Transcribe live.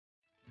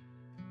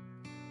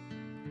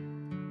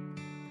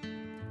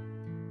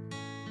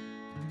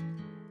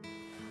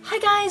Hi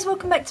guys,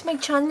 welcome back to my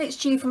channel. It's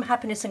G from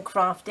Happiness and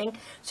Crafting.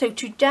 So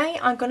today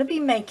I'm going to be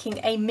making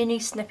a mini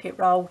snippet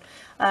roll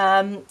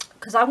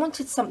because I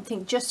wanted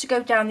something just to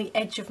go down the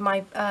edge of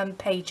my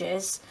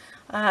pages,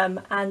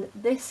 and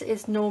this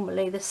is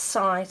normally the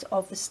size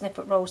of the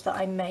snippet rolls that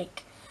I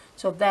make,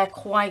 so they're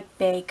quite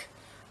big.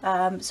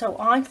 So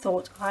I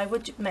thought I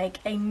would make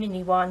a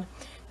mini one.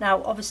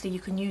 Now obviously you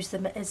can use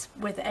them as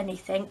with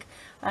anything,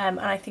 and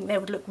I think they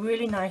would look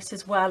really nice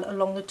as well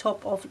along the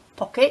top of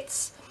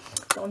pockets.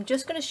 So I'm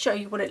just going to show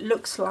you what it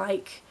looks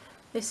like.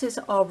 This is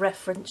our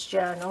reference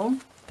journal.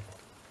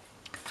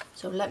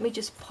 So let me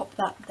just pop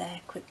that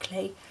there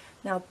quickly.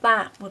 Now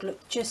that would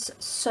look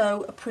just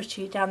so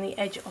pretty down the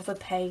edge of a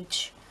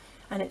page,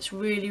 and it's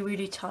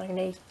really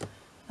tiny.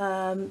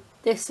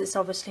 This is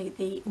obviously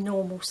the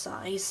normal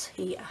size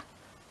here,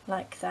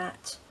 like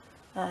that.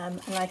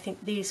 And I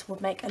think these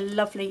would make a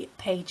lovely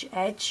page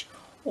edge,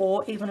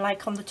 or even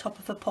like on the top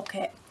of a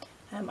pocket.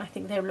 I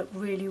think they look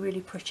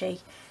really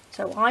pretty.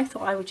 So I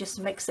thought I would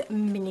just make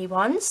some mini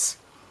ones.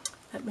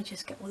 Let me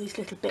just get all these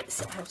little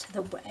bits out of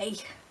the way.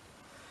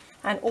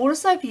 And all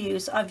I've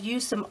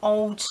used some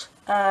old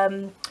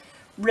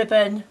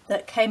ribbon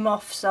that came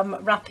off some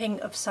wrapping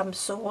of some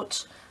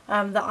sort,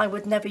 that I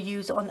would never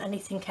use on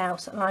anything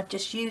else, and I've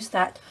just used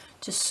that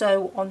to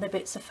sew on the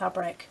bits of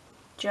fabric,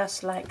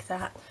 just like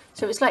that.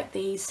 So it's like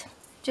these,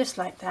 just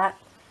like that.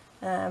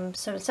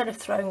 So instead of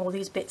throwing all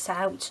these bits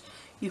out,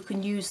 you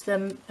can use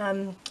them,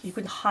 you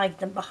can hide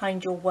them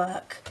behind your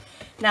work.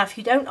 Now if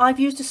you don't, I've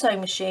used a sewing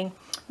machine.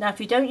 Now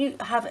if you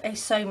don't have a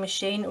sewing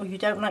machine, or you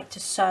don't like to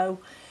sew,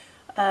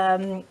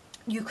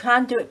 you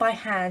can do it by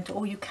hand,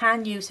 or you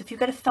can use, if you've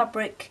got a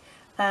fabric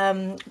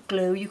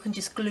glue, you can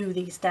just glue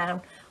these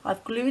down.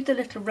 I've glued the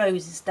little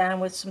roses down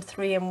with some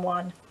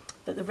 3-in-1,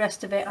 but the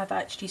rest of it I've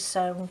actually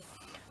sewn.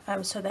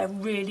 So they're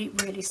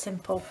really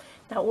simple.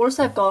 Now all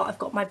I've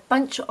got my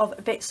bunch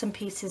of bits and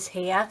pieces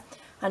here,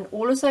 and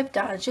all I've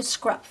done is just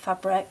scrap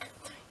fabric.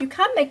 You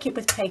can make it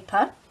with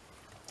paper.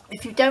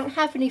 If you don't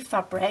have any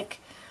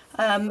fabric,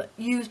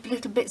 use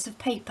little bits of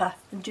paper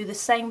and do the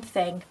same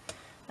thing.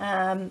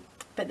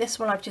 But this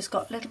one I've just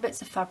got little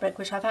bits of fabric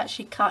which I've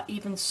actually cut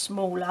even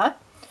smaller,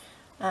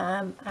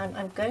 and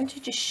I'm going to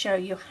just show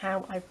you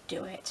how I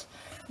do it.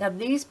 Now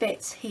these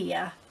bits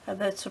here are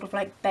the sort of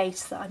like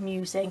base that I'm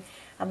using,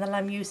 and then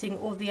I'm using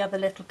all the other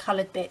little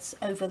coloured bits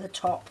over the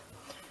top.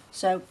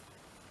 So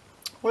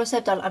what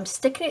I've done, I'm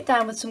sticking it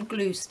down with some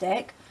glue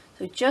stick.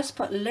 So just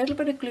put a little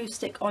bit of glue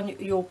stick on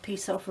your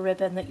piece of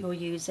ribbon that you're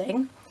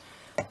using.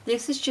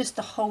 This is just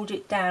to hold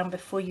it down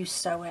before you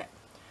sew it.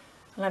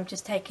 And I'm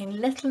just taking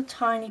little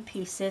tiny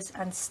pieces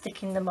and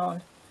sticking them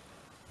on.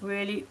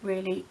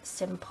 Really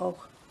simple.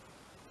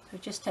 So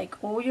just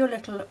take all your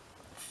little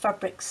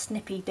fabric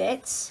snippy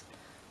bits,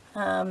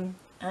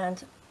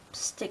 and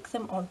stick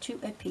them onto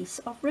a piece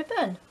of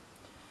ribbon.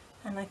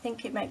 And I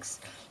think it makes,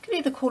 you can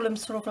either call them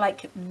sort of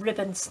like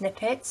ribbon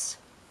snippets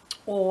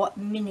or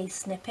mini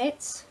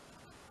snippets.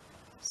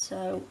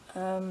 So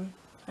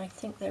I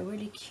think they're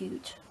really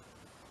cute.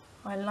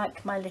 I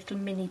like my little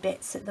mini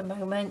bits at the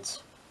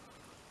moment,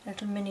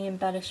 little mini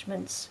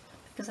embellishments,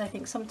 because I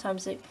think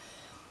sometimes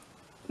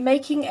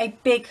making a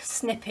big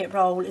snippet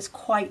roll is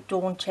quite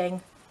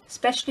daunting,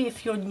 especially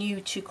if you're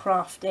new to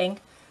crafting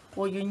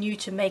or you're new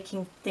to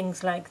making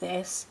things like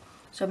this.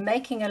 So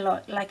making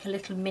a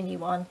little mini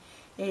one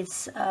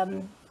is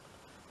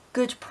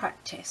good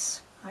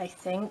practice, I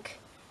think,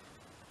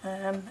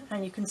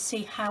 and you can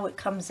see how it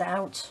comes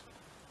out,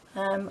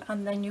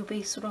 and then you'll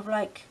be sort of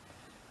like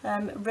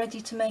ready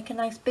to make a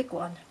nice big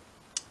one.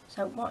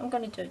 So what I'm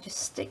going to do is just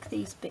stick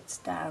these bits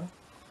down.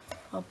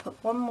 I'll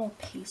put one more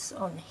piece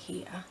on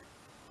here,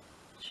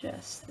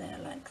 just there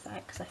like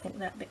that, because I think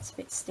that bit's a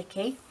bit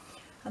sticky.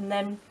 And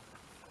then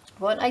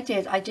what I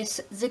did, I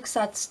just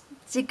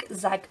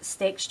zigzag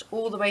stitched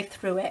all the way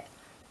through it,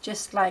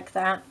 just like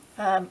that.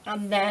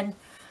 And then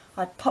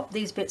I popped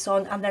these bits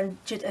on, and then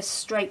did a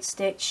straight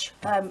stitch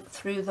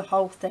through the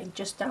whole thing,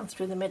 just down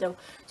through the middle.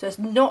 So it's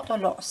not a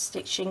lot of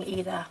stitching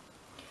either.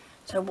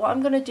 So what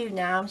I'm going to do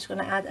now, I'm just going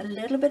to add a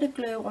little bit of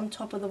glue on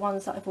top of the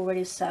ones that I've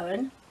already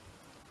sewn,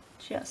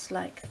 just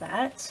like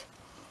that.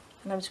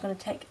 And I'm just going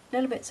to take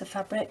little bits of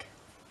fabric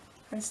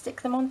and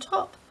stick them on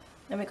top.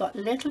 Then we've got a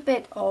little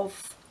bit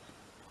of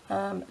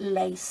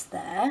lace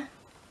there,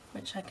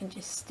 which I can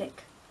just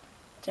stick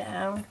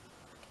down.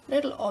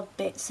 Little odd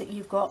bits that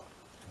you've got.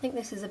 I think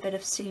this is a bit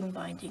of seam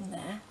binding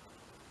there.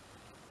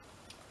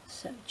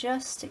 So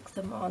just stick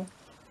them on.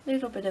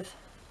 Little bit of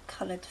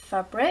coloured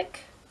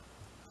fabric.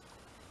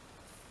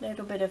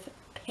 Little bit of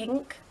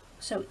pink.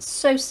 So it's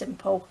so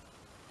simple.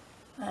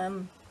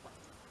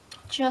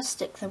 Just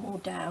stick them all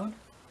down.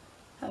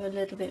 Have a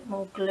little bit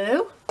more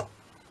glue.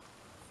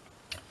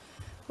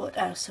 What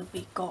else have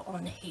we got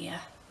on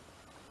here?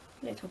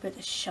 A little bit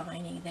of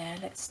shiny there.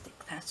 Let's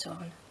stick that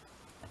on.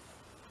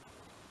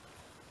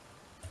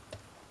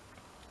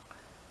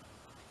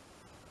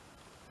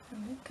 There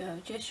we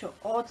go, just your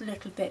odd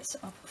little bits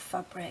of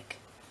fabric.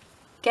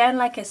 Again,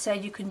 like I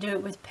said, you can do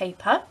it with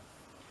paper.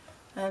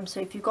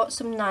 So if you've got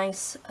some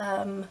nice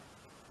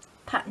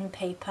pattern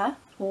paper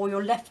or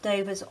your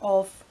leftovers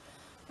of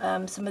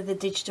some of the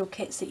digital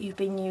kits that you've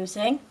been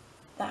using.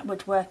 That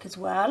would work as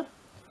well.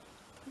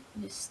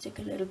 Just stick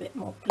a little bit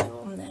more glue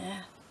on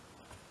there,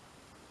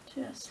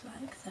 just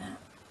like that.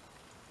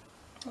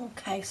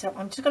 Okay, so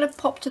I'm just going to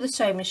pop to the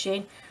sewing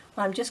machine.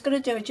 I'm just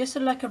going to do it just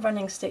like a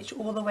running stitch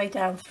all the way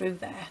down through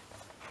there.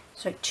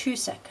 So 2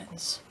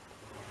 seconds.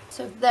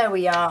 So there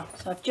we are.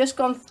 So I've just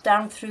gone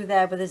down through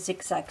there with a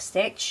zigzag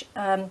stitch,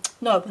 no,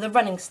 with a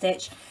running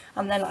stitch,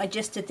 and then I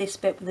just did this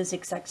bit with a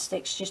zigzag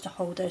stitch just to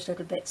hold those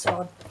little bits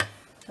on.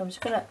 So I'm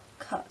just going to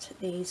cut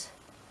these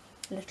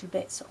little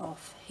bits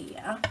off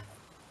here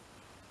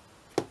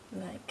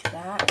like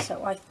that.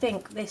 So I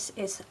think this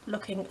is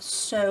looking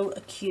so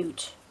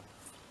cute,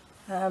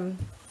 and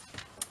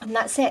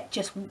that's it,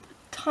 just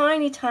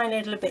tiny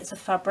little bits of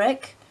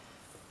fabric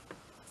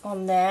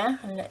on there,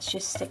 and let's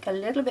just stick a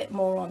little bit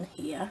more on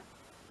here.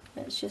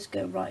 Let's just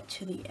go right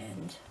to the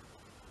end,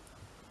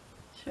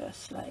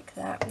 just like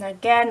that. Now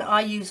again,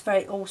 I use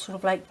all sort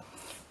of like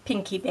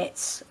pinky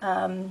bits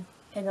in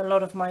a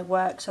lot of my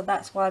work, so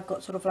that's why I've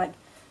got sort of like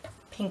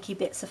pinky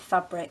bits of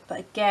fabric, but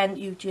again,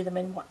 you do them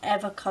in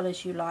whatever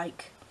colours you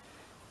like.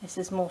 This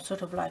is more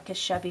sort of like a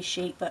shabby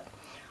chic, but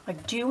I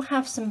do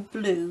have some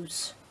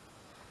blues,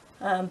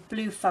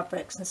 blue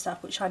fabrics and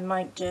stuff, which I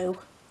might do,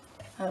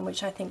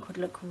 which I think would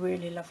look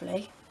really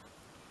lovely.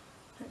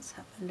 Let's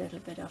have a little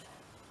bit of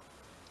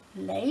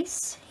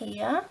lace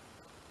here,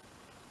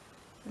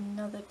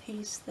 another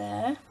piece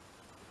there.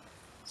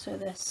 So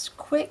that's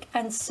quick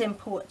and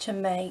simple to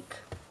make.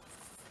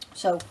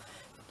 So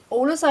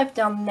all as I've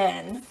done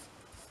then,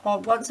 or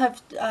once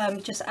I've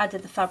just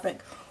added the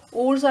fabric,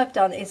 all I've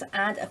done is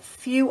add a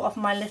few of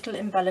my little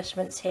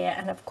embellishments here,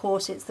 and of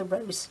course it's the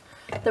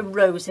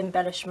rose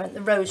embellishment,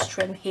 the rose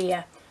trim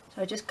here.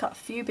 So I just cut a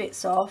few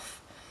bits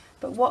off,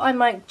 but what I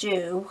might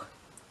do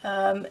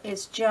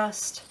is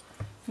just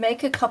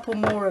make a couple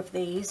more of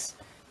these,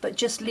 but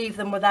just leave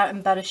them without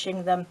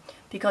embellishing them,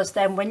 because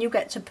then when you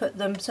get to put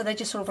them, so they're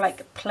just sort of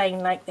like plain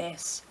like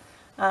this,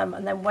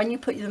 and then when you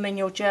put them in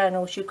your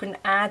journals, you can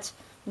add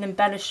an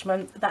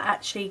embellishment that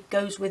actually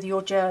goes with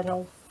your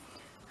journal.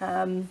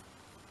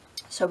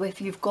 So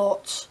if you've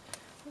got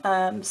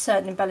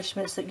certain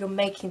embellishments that you're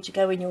making to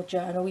go in your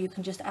journal, you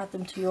can just add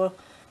them to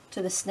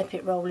the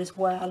snippet roll as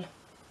well,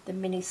 the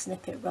mini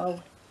snippet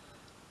roll.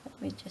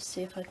 Let me just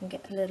see if I can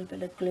get a little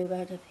bit of glue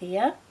out of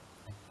here.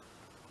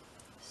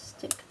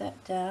 Stick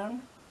that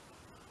down,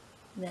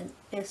 and then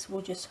this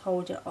will just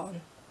hold it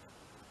on,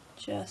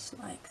 just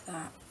like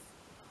that.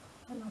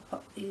 And I'll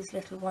pop these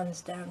little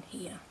ones down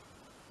here,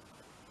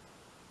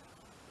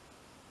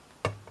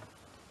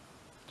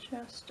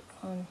 just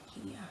on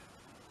here,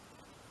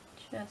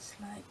 just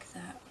like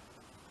that.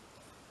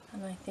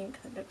 And I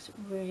think that looks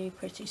really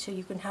pretty. So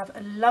you can have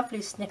a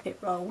lovely snippet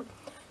roll,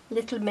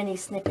 little mini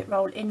snippet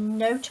roll in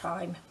no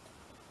time,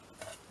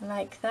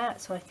 like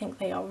that. So I think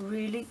they are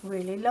really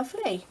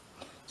lovely.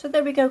 So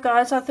there we go,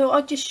 guys. I thought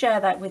I'd just share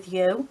that with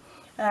you.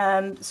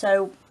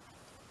 So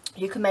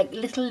you can make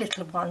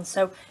little ones.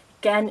 So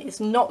again, it's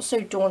not so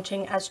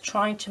daunting as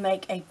trying to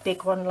make a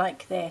big one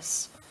like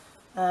this,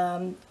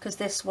 because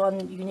this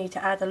one you need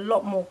to add a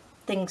lot more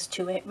things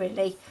to it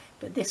really,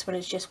 but this one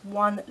is just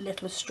one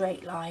little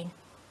straight line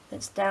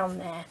that's down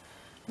there.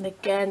 And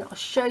again, I'll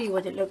show you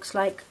what it looks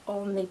like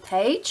on the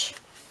page,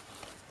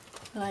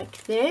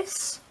 like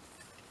this.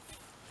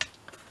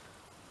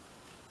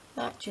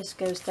 That just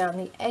goes down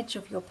the edge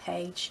of your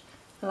page,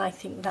 and I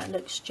think that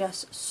looks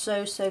just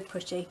so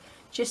pretty.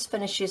 Just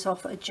finishes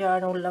off a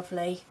journal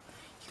lovely.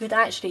 You could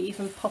actually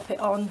even pop it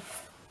on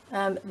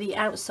the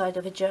outside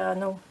of a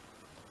journal,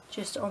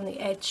 just on the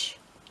edge,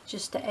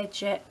 just to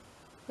edge it,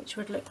 which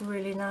would look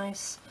really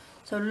nice.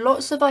 So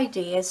lots of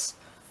ideas.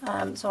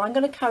 So I'm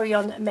going to carry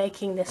on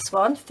making this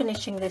one,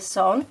 finishing this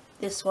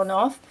one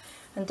off,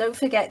 and don't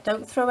forget,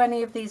 don't throw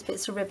any of these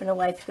bits of ribbon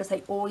away, because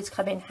they always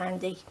come in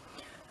handy.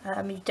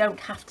 You don't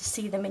have to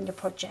see them in your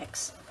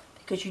projects,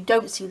 because you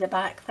don't see the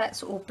back.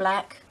 That's all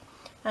black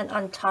and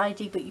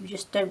untidy, but you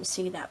just don't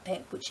see that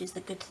bit, which is the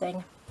good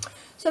thing.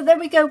 So there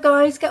we go,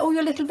 guys. Get all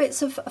your little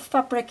bits of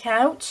fabric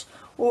out,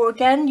 or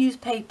again use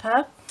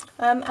paper,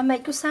 and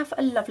make yourself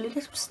a lovely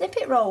little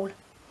snippet roll.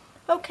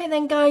 Okay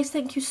then, guys,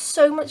 thank you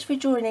so much for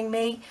joining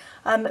me.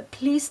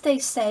 Please stay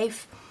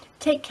safe,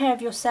 take care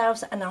of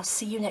yourselves, and I'll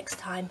see you next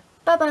time.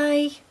 Bye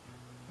bye.